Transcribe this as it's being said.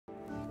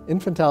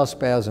Infantile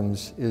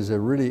spasms is a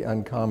really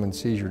uncommon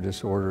seizure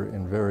disorder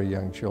in very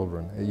young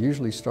children. It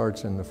usually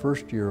starts in the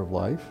first year of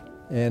life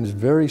and is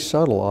very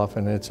subtle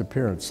often in its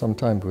appearance,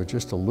 sometimes with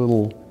just a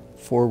little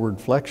forward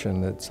flexion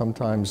that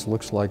sometimes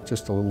looks like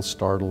just a little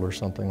startle or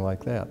something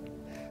like that.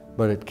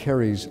 But it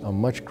carries a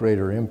much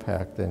greater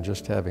impact than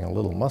just having a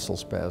little muscle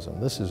spasm.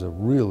 This is a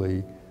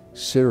really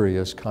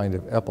serious kind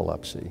of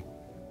epilepsy.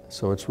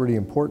 So it's really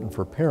important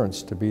for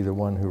parents to be the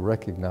one who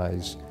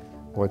recognize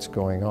what's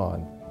going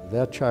on.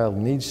 That child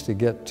needs to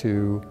get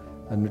to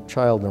a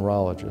child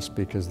neurologist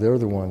because they're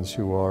the ones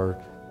who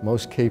are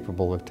most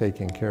capable of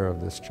taking care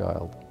of this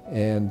child.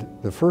 And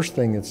the first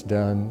thing that's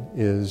done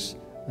is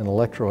an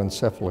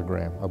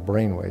electroencephalogram, a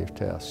brainwave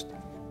test.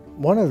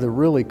 One of the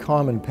really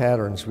common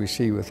patterns we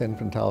see with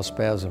infantile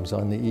spasms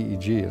on the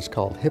EEG is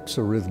called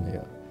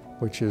hypsarrhythmia,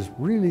 which is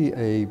really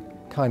a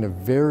kind of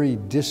very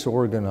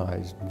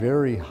disorganized,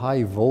 very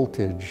high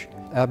voltage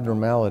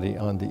abnormality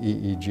on the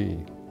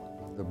EEG.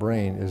 The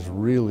brain is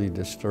really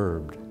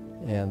disturbed,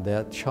 and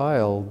that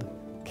child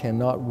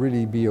cannot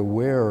really be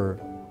aware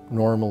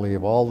normally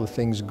of all the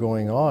things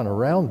going on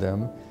around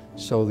them,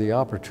 so the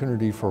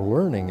opportunity for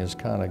learning is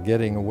kind of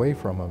getting away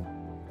from them.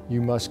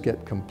 You must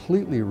get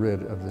completely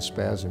rid of the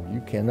spasm.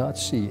 You cannot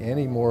see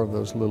any more of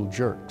those little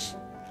jerks.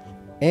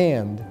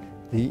 And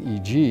the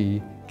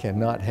EEG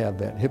cannot have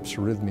that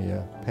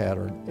hypsarrhythmia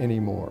pattern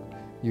anymore.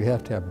 You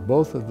have to have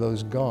both of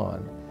those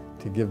gone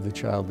to give the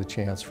child the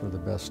chance for the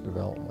best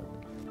development.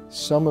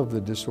 Some of the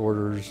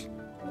disorders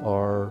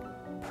are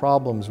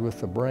problems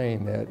with the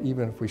brain that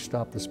even if we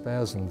stop the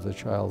spasms, the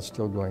child's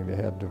still going to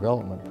have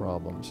development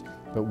problems.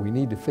 But we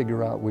need to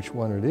figure out which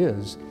one it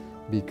is,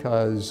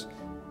 because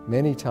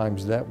many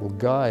times that will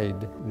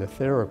guide the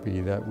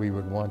therapy that we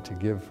would want to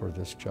give for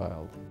this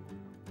child.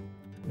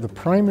 The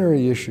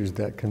primary issues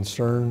that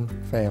concern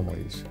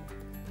families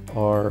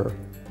are,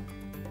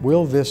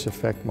 will this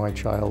affect my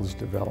child's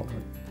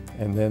development?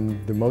 And then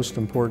the most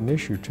important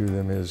issue to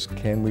them is,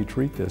 can we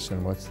treat this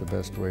and what's the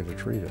best way to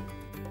treat it?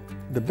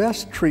 The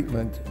best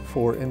treatment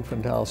for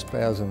infantile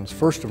spasms,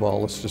 first of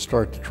all, is to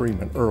start the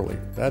treatment early.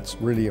 That's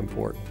really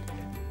important.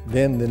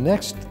 Then the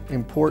next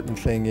important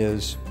thing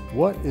is,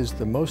 what is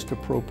the most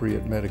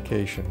appropriate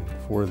medication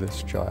for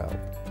this child?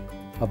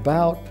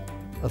 About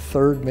a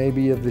third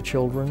maybe of the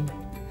children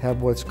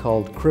have what's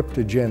called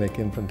cryptogenic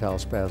infantile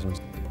spasms.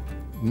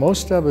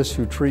 Most of us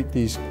who treat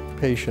these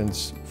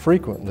patients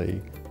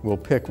frequently will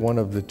pick one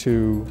of the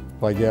two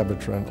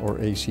vigabatrin or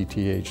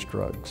ACTH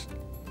drugs.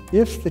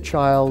 If the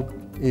child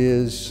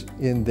is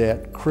in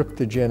that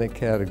cryptogenic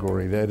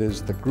category, that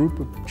is the group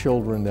of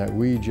children that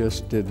we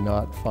just did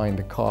not find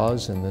a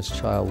cause and this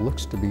child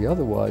looks to be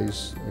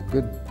otherwise a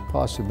good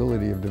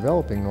possibility of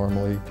developing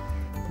normally,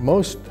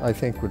 most, I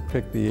think, would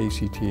pick the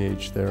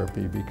ACTH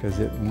therapy because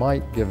it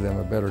might give them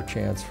a better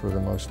chance for the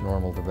most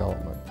normal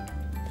development.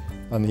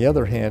 On the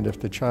other hand, if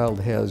the child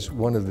has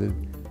one of the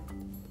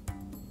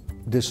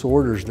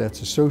disorders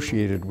that's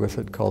associated with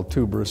it called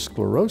tuberous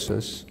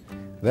sclerosis,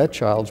 that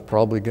child's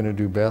probably going to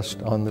do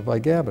best on the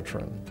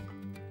vigabatrin.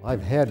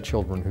 I've had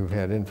children who've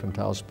had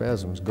infantile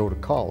spasms go to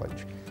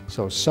college,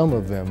 so some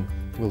of them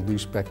will do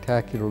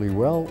spectacularly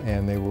well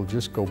and they will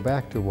just go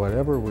back to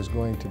whatever was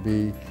going to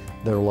be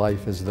their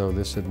life as though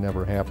this had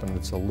never happened.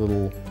 It's a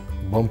little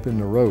bump in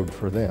the road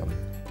for them.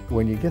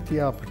 When you get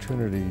the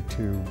opportunity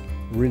to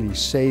really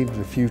save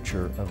the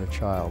future of a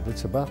child,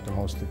 it's about the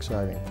most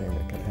exciting thing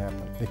that can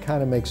happen. It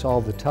kind of makes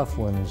all the tough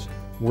ones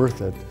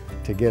worth it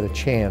to get a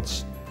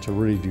chance to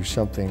really do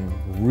something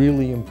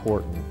really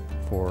important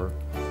for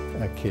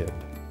a kid.